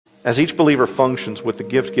As each believer functions with the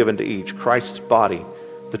gift given to each, Christ's body,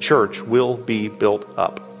 the church, will be built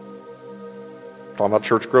up. Talking about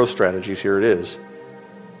church growth strategies, here it is.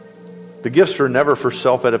 The gifts are never for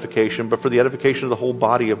self-edification, but for the edification of the whole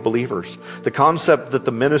body of believers. The concept that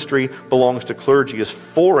the ministry belongs to clergy is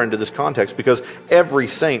foreign to this context because every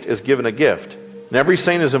saint is given a gift. And every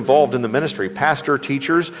saint is involved in the ministry. Pastor,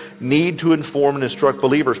 teachers need to inform and instruct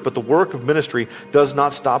believers, but the work of ministry does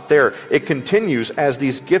not stop there. It continues as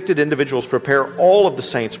these gifted individuals prepare all of the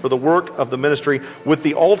saints for the work of the ministry with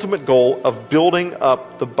the ultimate goal of building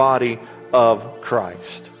up the body of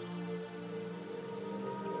Christ.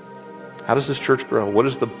 How does this church grow? What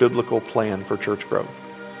is the biblical plan for church growth?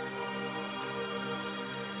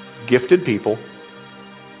 Gifted people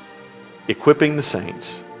equipping the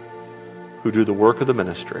saints who do the work of the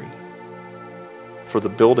ministry for the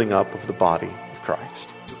building up of the body of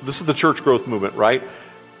Christ. This is the church growth movement, right?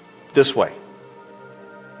 This way.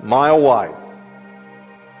 Mile wide.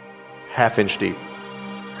 Half-inch deep.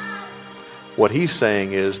 What he's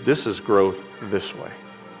saying is this is growth this way.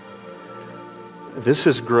 This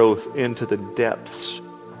is growth into the depths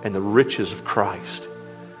and the riches of Christ.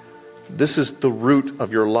 This is the root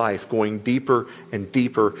of your life, going deeper and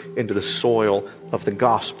deeper into the soil of the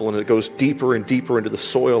gospel. And it goes deeper and deeper into the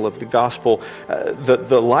soil of the gospel.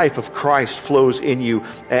 The life of Christ flows in you,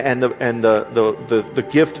 and the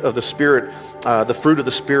gift of the Spirit, the fruit of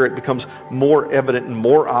the Spirit becomes more evident and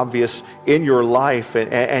more obvious in your life.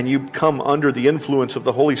 And you come under the influence of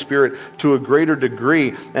the Holy Spirit to a greater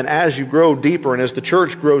degree. And as you grow deeper, and as the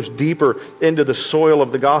church grows deeper into the soil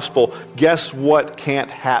of the gospel, guess what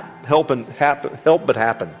can't help but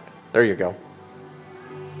happen? There you go.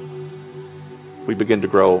 We begin to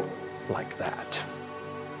grow like that.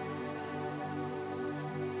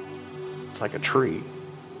 It's like a tree.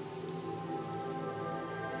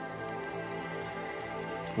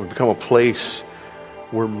 We become a place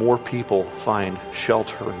where more people find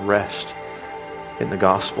shelter and rest in the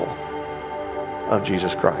gospel of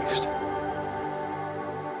Jesus Christ.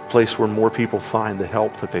 A place where more people find the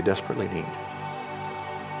help that they desperately need.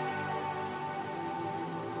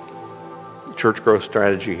 The church growth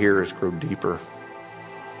strategy here is grow deeper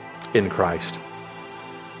in Christ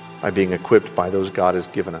by being equipped by those God has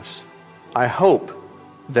given us. I hope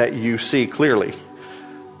that you see clearly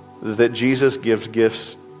that Jesus gives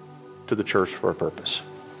gifts to the church for a purpose.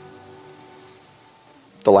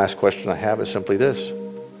 The last question I have is simply this: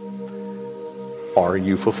 are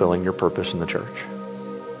you fulfilling your purpose in the church?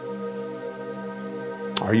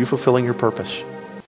 Are you fulfilling your purpose?